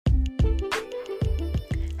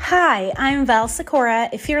Hi, I'm Val Sikora,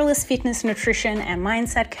 a fearless fitness, nutrition, and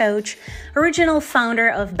mindset coach, original founder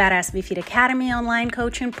of Badass Be Fit Academy online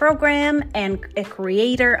coaching program, and a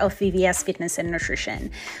creator of VVS Fitness and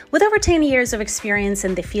Nutrition. With over 10 years of experience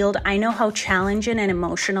in the field, I know how challenging and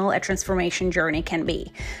emotional a transformation journey can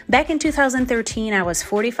be. Back in 2013, I was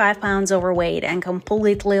 45 pounds overweight and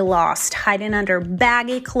completely lost, hiding under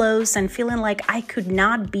baggy clothes and feeling like I could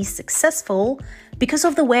not be successful because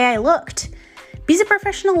of the way I looked. Busy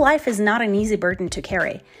professional life is not an easy burden to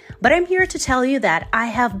carry, but I'm here to tell you that I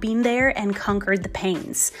have been there and conquered the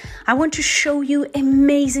pains. I want to show you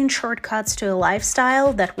amazing shortcuts to a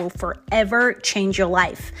lifestyle that will forever change your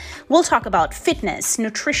life. We'll talk about fitness,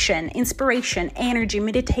 nutrition, inspiration, energy,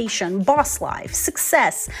 meditation, boss life,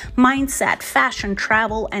 success, mindset, fashion,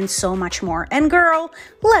 travel, and so much more. And girl,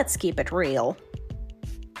 let's keep it real.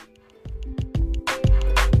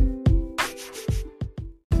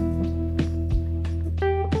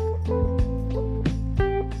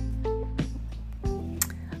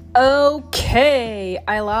 Okay,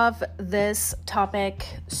 I love this topic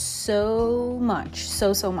so much,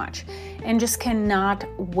 so much, and just cannot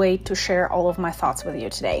wait to share all of my thoughts with you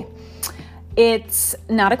today. It's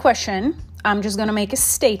not a question. I'm just going to make a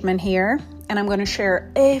statement here, and I'm going to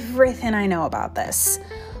share everything I know about this.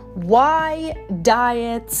 Why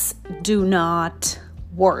diets do not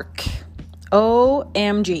work.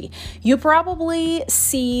 OMG. You probably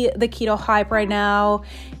see the keto hype right now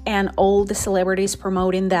and all the celebrities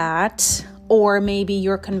promoting that, or maybe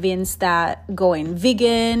you're convinced that going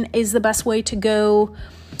vegan is the best way to go.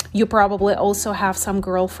 You probably also have some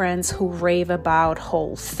girlfriends who rave about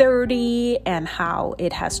Whole30 and how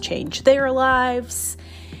it has changed their lives.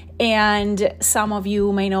 And some of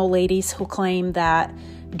you may know ladies who claim that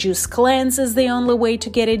juice cleanse is the only way to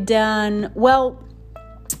get it done. Well,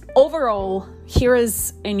 overall, here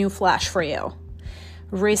is a new flash for you.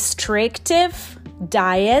 Restrictive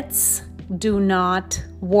diets do not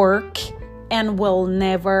work and will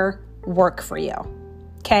never work for you.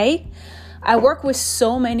 Okay? I work with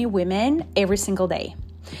so many women every single day.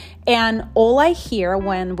 And all I hear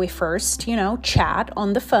when we first, chat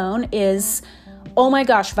on the phone is, "Oh my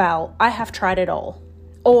gosh, Val, I have tried it all."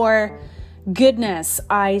 Or, "Goodness,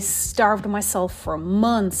 I starved myself for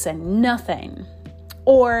months and nothing."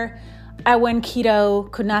 Or, "I went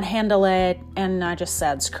keto, could not handle it, and I just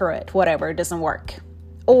said, screw it, whatever, it doesn't work."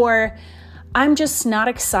 Or, "I'm just not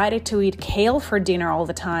excited to eat kale for dinner all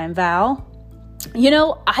the time, Val."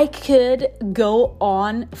 I could go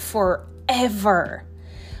on forever.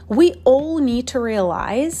 We all need to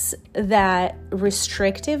realize that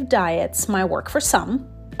restrictive diets might work for some,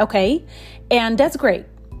 okay? And that's great.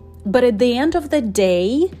 But at the end of the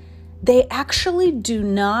day, they actually do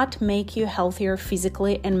not make you healthier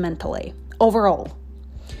physically and mentally overall.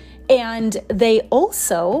 And they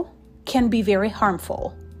also can be very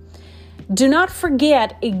harmful. Do not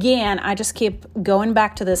forget, again, I just keep going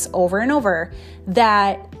back to this over and over,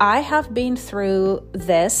 that I have been through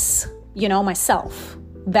this, myself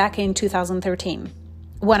back in 2013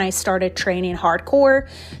 when I started training hardcore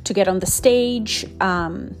to get on the stage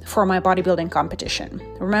for my bodybuilding competition.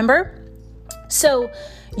 Remember? So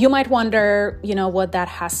you might wonder, what that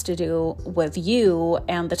has to do with you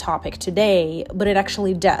and the topic today, but it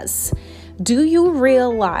actually does. Do you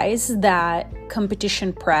realize that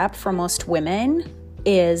competition prep for most women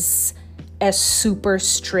is a super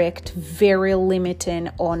strict, very limiting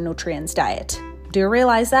on nutrients diet? Do you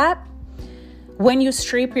realize that? When you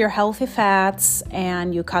strip your healthy fats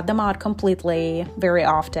and you cut them out completely very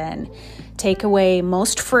often, take away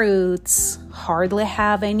most fruits, hardly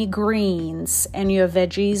have any greens, and your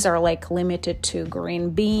veggies are limited to green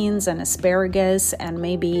beans and asparagus and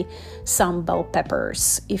maybe some bell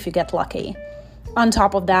peppers if you get lucky. On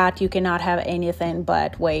top of that, you cannot have anything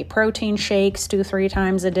but whey protein shakes 2-3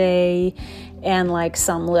 times a day and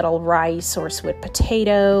some little rice or sweet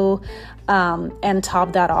potato, and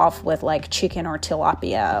top that off with chicken or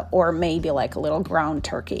tilapia or maybe a little ground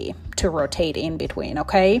turkey to rotate in between,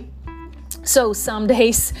 okay? So some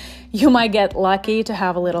days you might get lucky to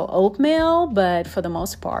have a little oatmeal, but for the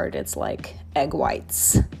most part, it's egg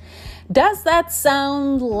whites. Does that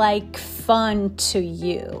sound like fun to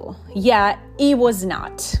you? Yeah, it was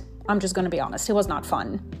not. I'm just going to be honest. It was not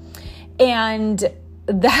fun. And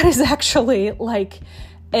that is actually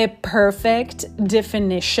a perfect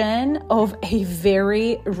definition of a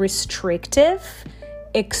very restrictive,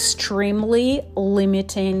 extremely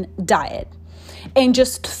limiting diet. And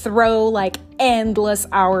just throw endless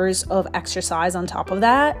hours of exercise on top of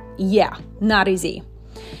that. Yeah, not easy.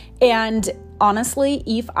 And honestly,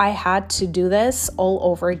 if I had to do this all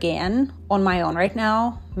over again on my own right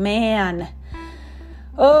now, man,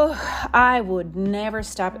 Oh, I would never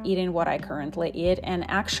stop eating what I currently eat and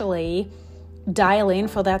actually dial in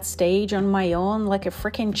for that stage on my own like a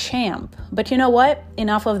freaking champ. But you know what?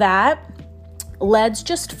 Enough of that. Let's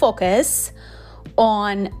just focus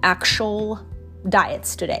on actual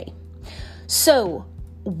diets today. So,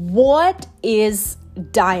 what is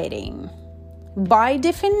dieting? By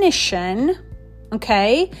definition,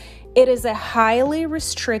 okay, it is a highly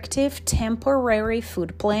restrictive temporary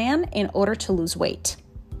food plan in order to lose weight.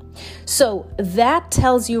 So that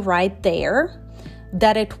tells you right there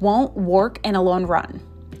that it won't work in a long run.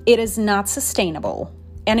 It is not sustainable.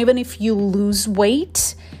 And even if you lose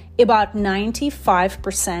weight, about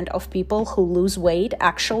 95% of people who lose weight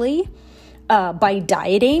actually by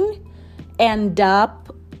dieting end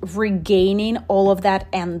up regaining all of that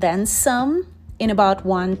and then some in about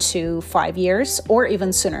 1 to 5 years or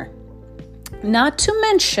even sooner. Not to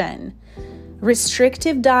mention,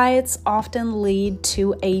 restrictive diets often lead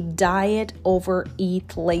to a diet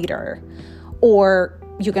overeat later, or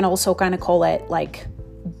you can also kind of call it like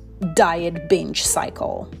diet binge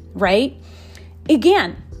cycle, right?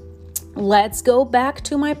 Again, let's go back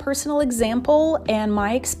to my personal example and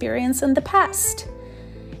my experience in the past.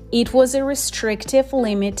 It was a restrictive,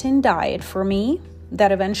 limiting diet for me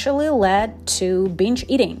that eventually led to binge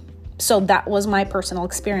eating. So that was my personal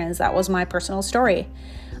experience. That was my personal story.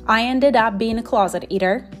 I ended up being a closet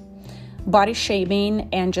eater, body shaming,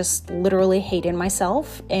 and just literally hating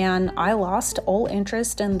myself. And I lost all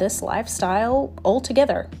interest in this lifestyle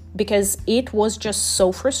altogether because it was just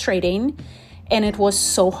so frustrating and it was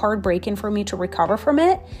so heartbreaking for me to recover from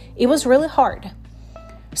it. It was really hard.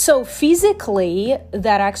 So physically,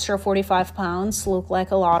 that extra 45 pounds looked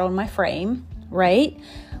like a lot on my frame, right?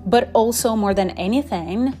 But also more than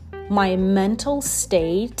anything, my mental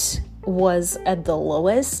state was at the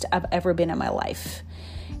lowest I've ever been in my life.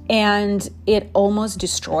 And it almost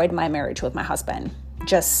destroyed my marriage with my husband,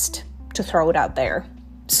 just to throw it out there.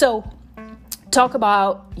 So talk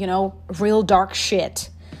about, real dark shit.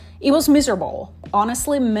 It was miserable.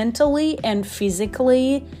 Honestly, mentally and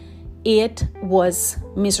physically, it was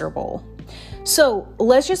miserable. So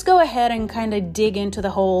let's just go ahead and kind of dig into the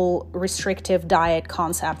whole restrictive diet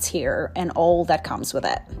concepts here and all that comes with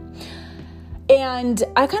it. And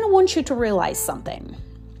I kind of want you to realize something.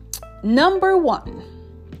 Number one,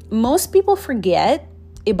 most people forget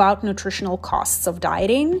about nutritional costs of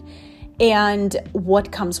dieting and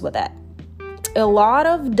what comes with it. A lot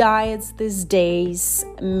of diets these days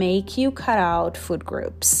make you cut out food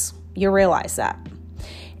groups. You realize that.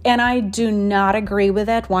 And I do not agree with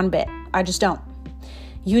it one bit. I just don't.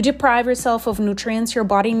 You deprive yourself of nutrients your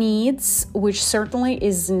body needs, which certainly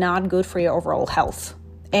is not good for your overall health.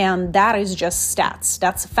 And that is just stats.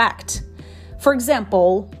 That's a fact. For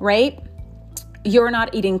example, right? You're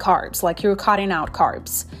not eating carbs, like you're cutting out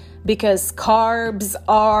carbs because carbs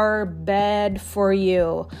are bad for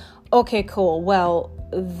you. Okay, cool. Well,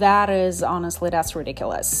 that's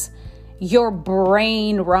ridiculous. Your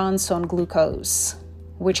brain runs on glucose,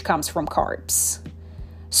 which comes from carbs.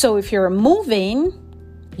 So if you're moving,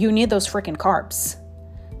 you need those freaking carbs.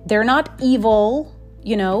 They're not evil,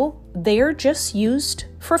 they're just used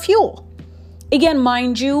for fuel. Again,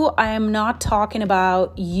 mind you, I am not talking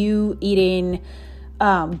about you eating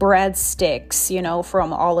breadsticks,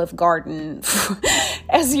 from Olive Garden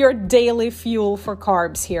as your daily fuel for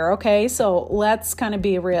carbs here, okay? So let's kind of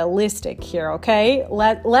be realistic here, okay?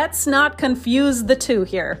 Let's not confuse the two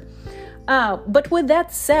here. But with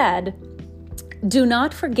that said, do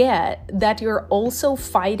not forget that you're also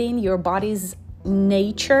fighting your body's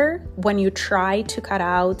nature when you try to cut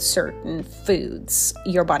out certain foods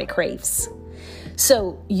your body craves.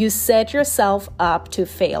 So you set yourself up to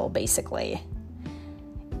fail, basically.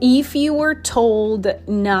 If you were told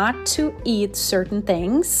not to eat certain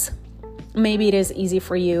things, maybe it is easy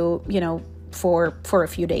for you, for a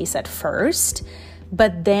few days at first,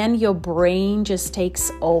 but then your brain just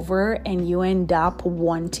takes over and you end up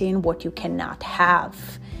wanting what you cannot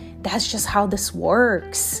have. That's just how this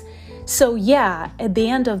works. So yeah, at the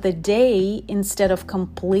end of the day, instead of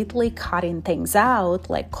completely cutting things out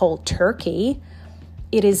like cold turkey,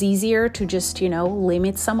 it is easier to just,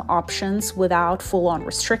 limit some options without full-on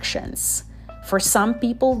restrictions. For some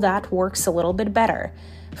people, that works a little bit better.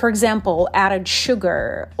 For example, added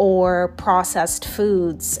sugar or processed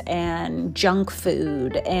foods and junk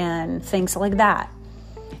food and things like that.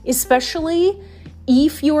 Especially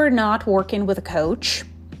if you are not working with a coach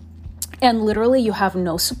and literally you have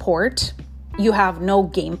no support, you have no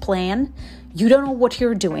game plan, you don't know what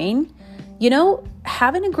you're doing.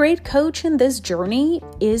 Having a great coach in this journey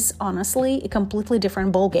is honestly a completely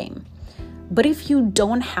different ballgame. But if you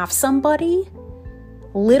don't have somebody,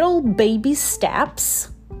 little baby steps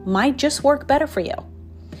might just work better for you.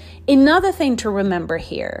 Another thing to remember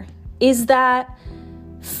here is that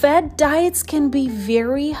fad diets can be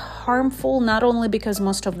very harmful, not only because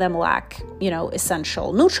most of them lack,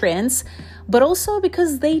 essential nutrients, but also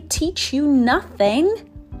because they teach you nothing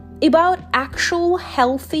about actual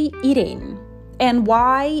healthy eating and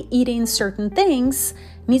why eating certain things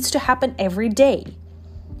needs to happen every day.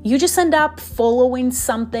 You just end up following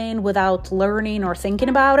something without learning or thinking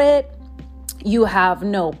about it. You have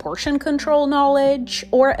no portion control knowledge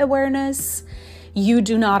or awareness. You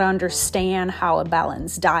do not understand how a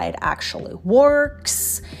balanced diet actually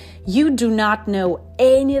works. You do not know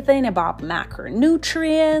anything about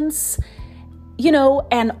macronutrients,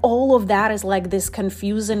 and all of that is like this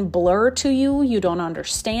confusing blur to you. You don't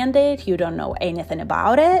understand it. You don't know anything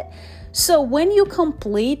about it. So when you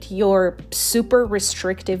complete your super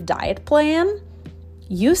restrictive diet plan,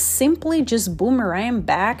 you simply just boomerang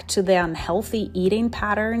back to the unhealthy eating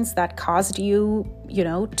patterns that caused you,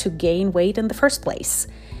 to gain weight in the first place.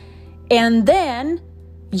 And then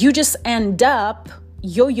you just end up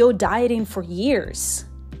yo-yo dieting for years,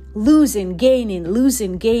 losing, gaining,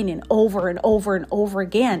 over and over and over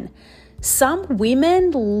again. Some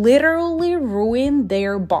women literally ruin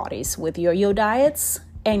their bodies with yo-yo diets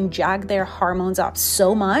and jack their hormones up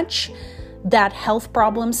so much that health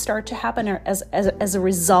problems start to happen as a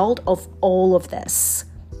result of all of this.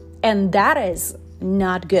 And that is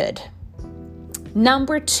not good.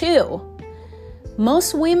 Number 2,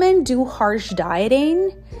 most women do harsh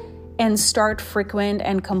dieting and start frequent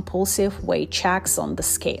and compulsive weight checks on the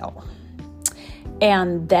scale.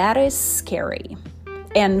 And that is scary.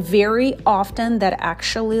 And very often that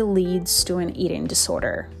actually leads to an eating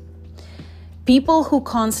disorder. People who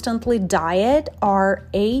constantly diet are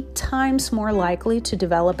 8 times more likely to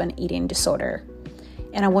develop an eating disorder.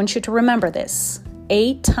 And I want you to remember this,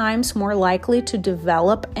 8 times more likely to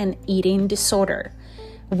develop an eating disorder.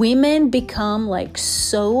 Women become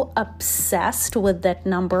so obsessed with that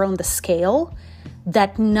number on the scale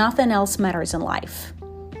that nothing else matters in life.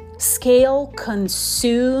 Scale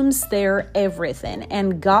consumes their everything,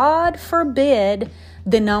 and God forbid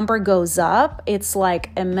the number goes up. It's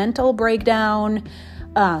like a mental breakdown,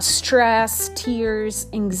 stress, tears,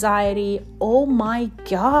 anxiety. Oh my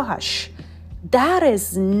gosh, that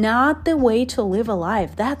is not the way to live a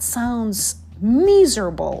life. That sounds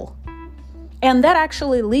miserable. And that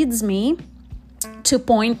actually leads me to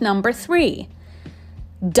point number 3.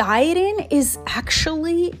 Dieting is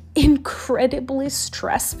actually incredibly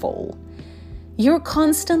stressful. You're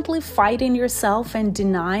constantly fighting yourself and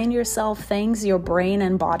denying yourself things your brain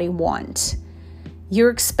and body want.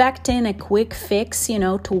 You're expecting a quick fix,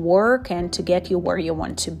 to work and to get you where you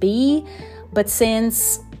want to be. But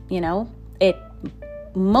since, it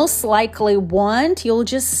most likely won't, you'll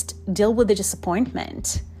just deal with the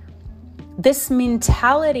disappointment. This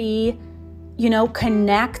mentality,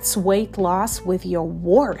 connects weight loss with your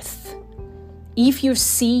worth. If you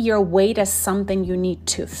see your weight as something you need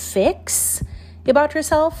to fix about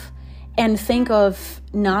yourself and think of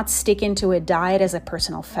not sticking to a diet as a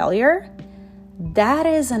personal failure, that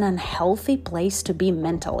is an unhealthy place to be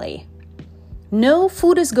mentally. No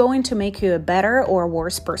food is going to make you a better or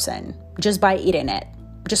worse person just by eating it.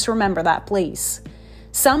 Just remember that, please.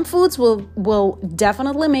 Some foods will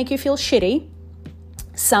definitely make you feel shitty.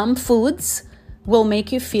 Some foods will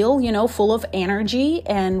make you feel, full of energy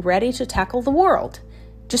and ready to tackle the world.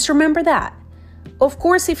 Just remember that. Of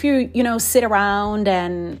course, if you, sit around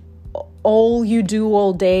and all you do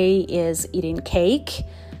all day is eating cake,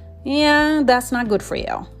 that's not good for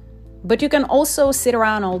you. But you can also sit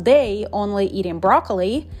around all day only eating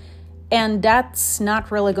broccoli, and that's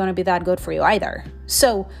not really going to be that good for you either.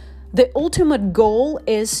 So the ultimate goal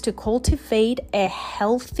is to cultivate a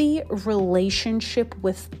healthy relationship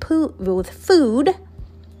with food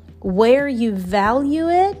where you value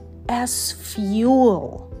it as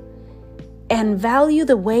fuel and value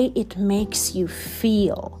the way it makes you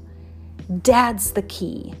feel. That's the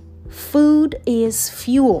key. Food is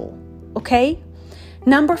fuel, okay?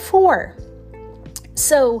 Number 4.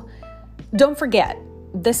 So don't forget,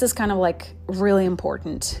 this is kind of really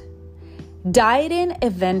important. Dieting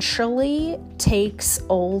eventually takes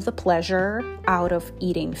all the pleasure out of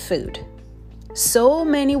eating food. So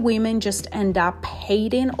many women just end up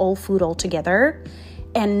hating all food altogether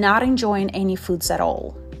and not enjoying any foods at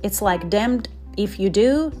all. It's like damned if you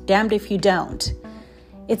do, damned if you don't.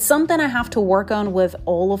 It's something I have to work on with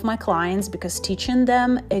all of my clients because teaching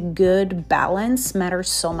them a good balance matters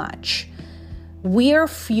so much. We are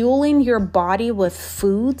fueling your body with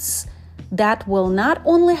foods that will not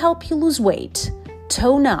only help you lose weight,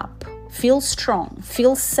 tone up, feel strong,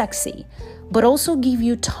 feel sexy, but also give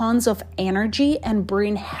you tons of energy and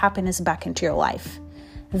bring happiness back into your life.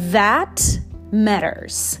 That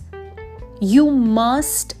matters. You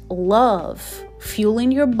must love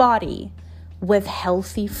fueling your body with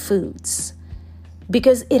healthy foods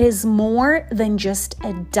because it is more than just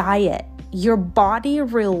a diet. Your body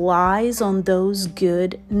relies on those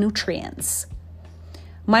good nutrients.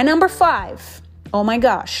 My number 5, oh my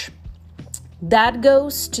gosh, that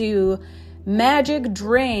goes to magic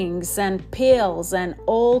drinks and pills and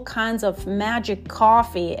all kinds of magic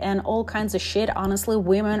coffee and all kinds of shit, honestly,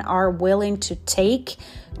 women are willing to take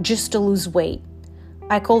just to lose weight.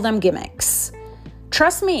 I call them gimmicks.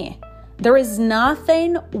 Trust me, there is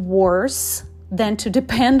nothing worse than to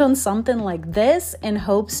depend on something like this in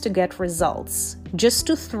hopes to get results. Just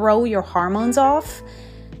to throw your hormones off,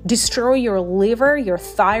 destroy your liver, your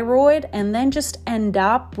thyroid, and then just end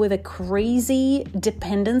up with a crazy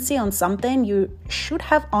dependency on something you should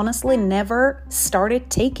have honestly never started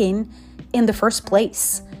taking in the first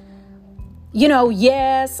place. You know,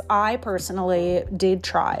 yes, I personally did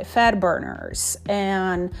try fat burners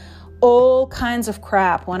and all kinds of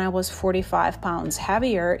crap when I was 45 pounds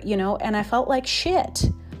heavier, and I felt like shit.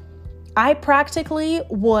 I practically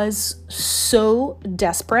was so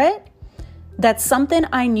desperate that something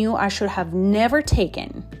I knew I should have never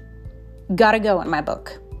taken gotta go in my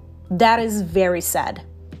book. That is very sad.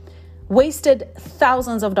 Wasted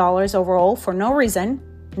thousands of dollars overall for no reason,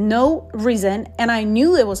 and I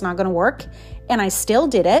knew it was not gonna work, and I still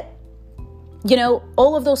did it.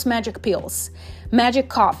 All of those magic pills, magic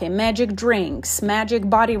coffee, magic drinks, magic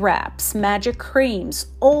body wraps, magic creams,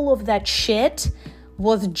 all of that shit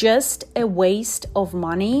was just a waste of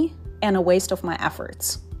money and a waste of my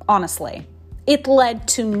efforts, honestly. It led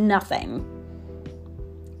to nothing.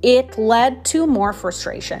 It led to more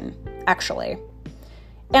frustration, actually.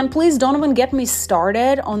 And please don't even get me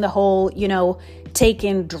started on the whole,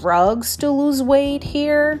 taking drugs to lose weight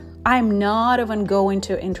here. I'm not even going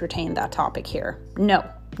to entertain that topic here. No.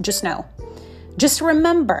 Just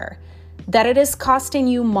remember that it is costing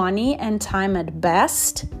you money and time at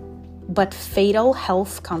best, but fatal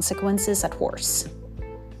health consequences at worst.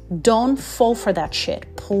 Don't fall for that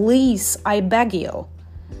shit. Please, I beg you.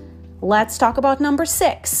 Let's talk about number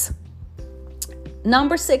 6.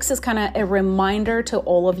 Number 6 is kind of a reminder to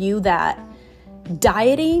all of you that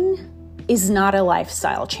dieting is not a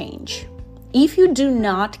lifestyle change. If you do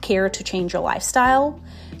not care to change your lifestyle,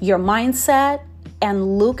 your mindset,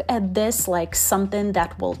 and look at this like something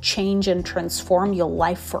that will change and transform your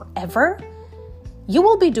life forever, you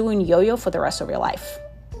will be doing yo-yo for the rest of your life.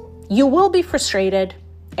 You will be frustrated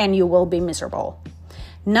and you will be miserable.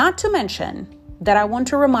 Not to mention that I want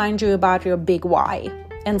to remind you about your big why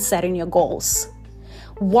and setting your goals.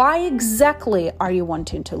 Why exactly are you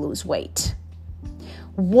wanting to lose weight?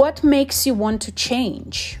 What makes you want to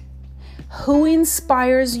change? Who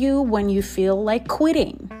inspires you when you feel like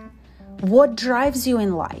quitting? What drives you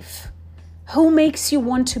in life? Who makes you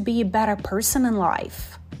want to be a better person in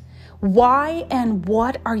life? Why and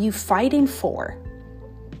what are you fighting for?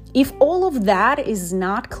 If all of that is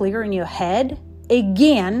not clear in your head,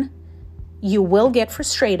 again, you will get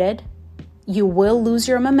frustrated, you will lose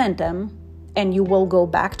your momentum, and you will go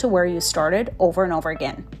back to where you started over and over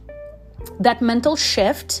again. That mental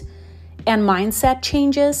shift and mindset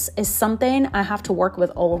changes is something I have to work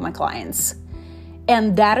with all of my clients.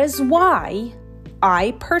 And that is why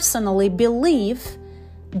I personally believe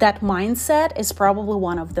that mindset is probably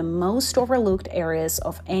one of the most overlooked areas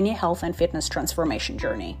of any health and fitness transformation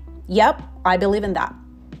journey. Yep, I believe in that.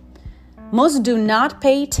 Most do not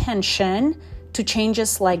pay attention to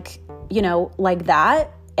changes like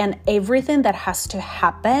that and everything that has to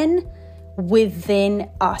happen within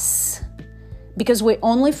us. Because we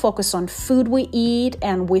only focus on food we eat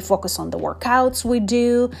and we focus on the workouts we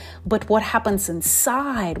do, but what happens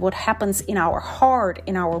inside, what happens in our heart,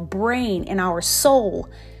 in our brain, in our soul,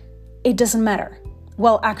 it doesn't matter.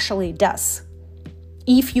 Well, actually it does.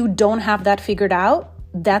 If you don't have that figured out,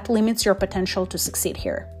 that limits your potential to succeed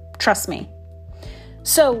here. Trust me.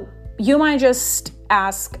 So you might just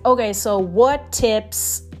ask, okay, so what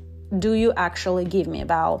tips do you actually give me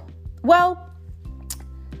about? Well,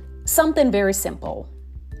 something very simple.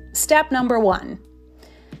 Step number 1.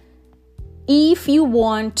 If you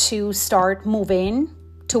want to start moving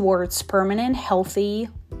towards permanent, healthy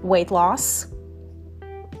weight loss,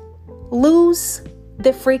 lose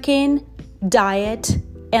the freaking diet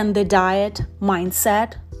and the diet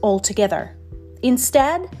mindset altogether.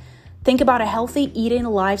 Instead, think about a healthy eating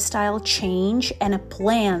lifestyle change and a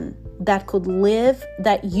plan that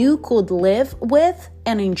you could live with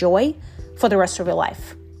and enjoy for the rest of your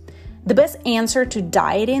life. The best answer to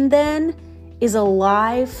dieting then is a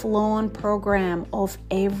lifelong program of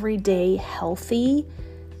everyday healthy,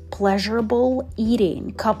 pleasurable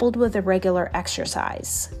eating coupled with a regular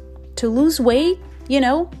exercise. To lose weight,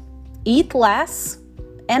 eat less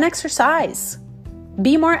and exercise.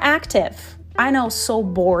 Be more active. I know, so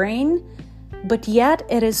boring, but yet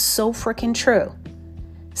it is so freaking true.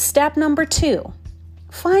 Step number 2,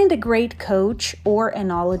 find a great coach or a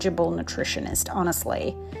knowledgeable nutritionist,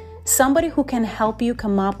 honestly. Somebody who can help you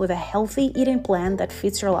come up with a healthy eating plan that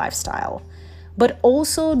fits your lifestyle, but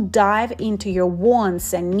also dive into your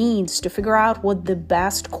wants and needs to figure out what the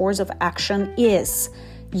best course of action is.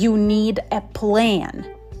 You need a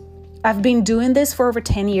plan. I've been doing this for over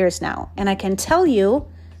 10 years now, and I can tell you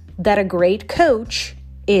that a great coach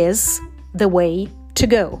is the way to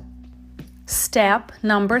go. Step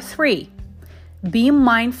number 3, be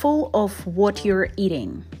mindful of what you're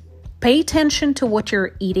eating. Pay attention to what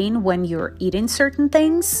you're eating when you're eating certain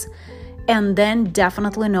things, and then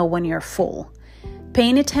definitely know when you're full.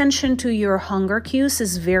 Paying attention to your hunger cues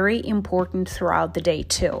is very important throughout the day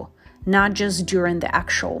too, not just during the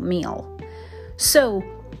actual meal. So,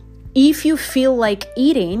 if you feel like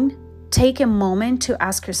eating, take a moment to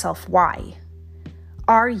ask yourself why.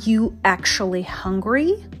 Are you actually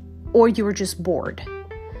hungry or you're just bored?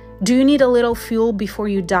 Do you need a little fuel before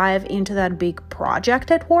you dive into that big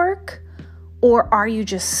project at work? Or are you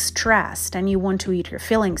just stressed and you want to eat your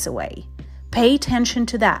feelings away? Pay attention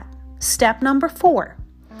to that. Step number 4,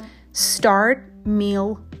 start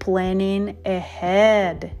meal planning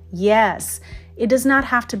ahead. Yes, it does not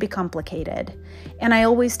have to be complicated. And I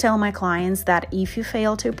always tell my clients that if you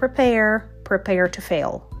fail to prepare to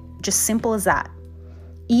fail. Just simple as that.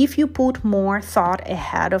 If you put more thought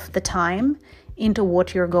ahead of the time into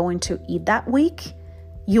what you're going to eat that week,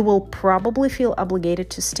 you will probably feel obligated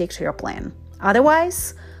to stick to your plan.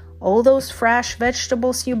 Otherwise, all those fresh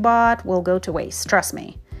vegetables you bought will go to waste, trust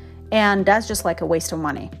me. And that's just like a waste of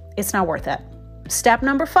money. It's not worth it. Step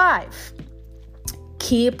number 5,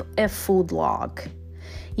 keep a food log.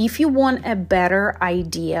 If you want a better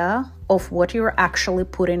idea of what you're actually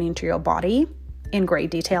putting into your body in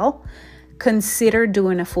great detail, consider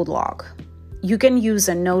doing a food log. You can use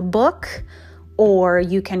a notebook, or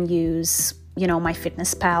you can use,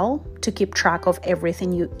 MyFitnessPal to keep track of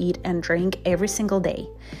everything you eat and drink every single day.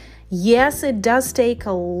 Yes, it does take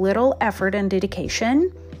a little effort and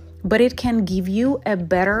dedication, but it can give you a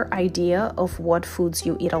better idea of what foods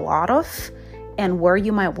you eat a lot of and where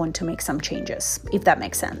you might want to make some changes, if that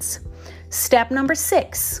makes sense. Step number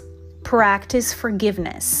 6, practice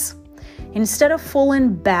forgiveness. Instead of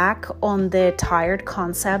falling back on the tired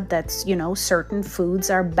concept that, certain foods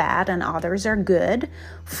are bad and others are good,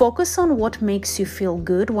 focus on what makes you feel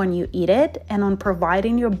good when you eat it and on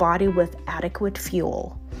providing your body with adequate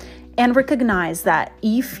fuel. And recognize that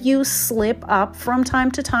if you slip up from time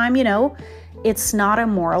to time, it's not a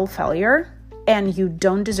moral failure and you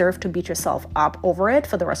don't deserve to beat yourself up over it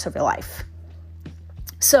for the rest of your life.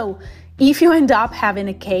 So if you end up having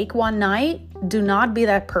a cake one night, do not be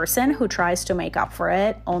that person who tries to make up for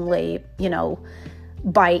it only,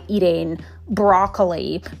 by eating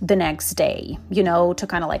broccoli the next day, to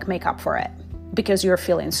kind of make up for it because you're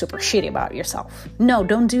feeling super shitty about yourself. No,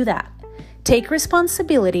 don't do that. Take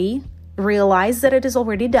responsibility, realize that it is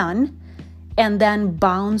already done, and then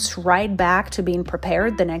bounce right back to being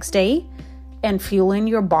prepared the next day and fueling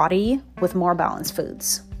your body with more balanced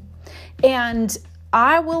foods. And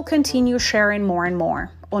I will continue sharing more and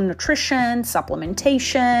more on nutrition,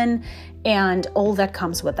 supplementation, and all that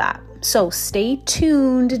comes with that. So stay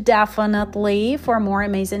tuned definitely for more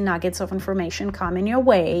amazing nuggets of information coming your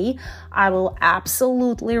way. I will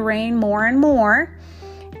absolutely rain more and more.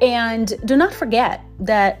 And do not forget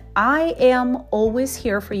that I am always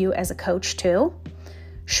here for you as a coach too.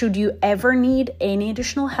 Should you ever need any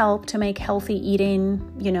additional help to make healthy eating,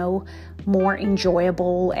 more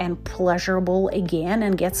enjoyable and pleasurable again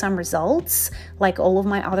and get some results like all of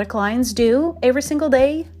my other clients do every single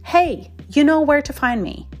day, hey, you know where to find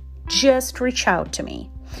me. Just reach out to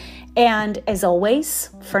me. And as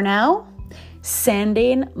always, for now,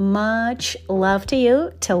 sending much love to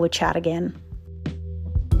you till we chat again.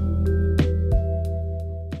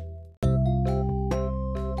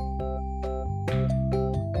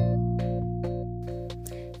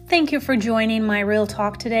 Thank you for joining my Real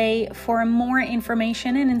Talk today. For more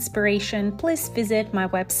information and inspiration, please visit my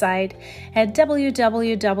website at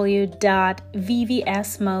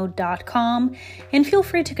www.vvsmode.com and feel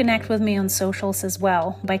free to connect with me on socials as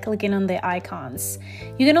well by clicking on the icons.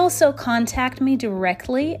 You can also contact me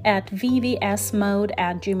directly at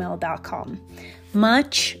vvsmode@gmail.com.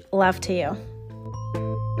 Much love to you.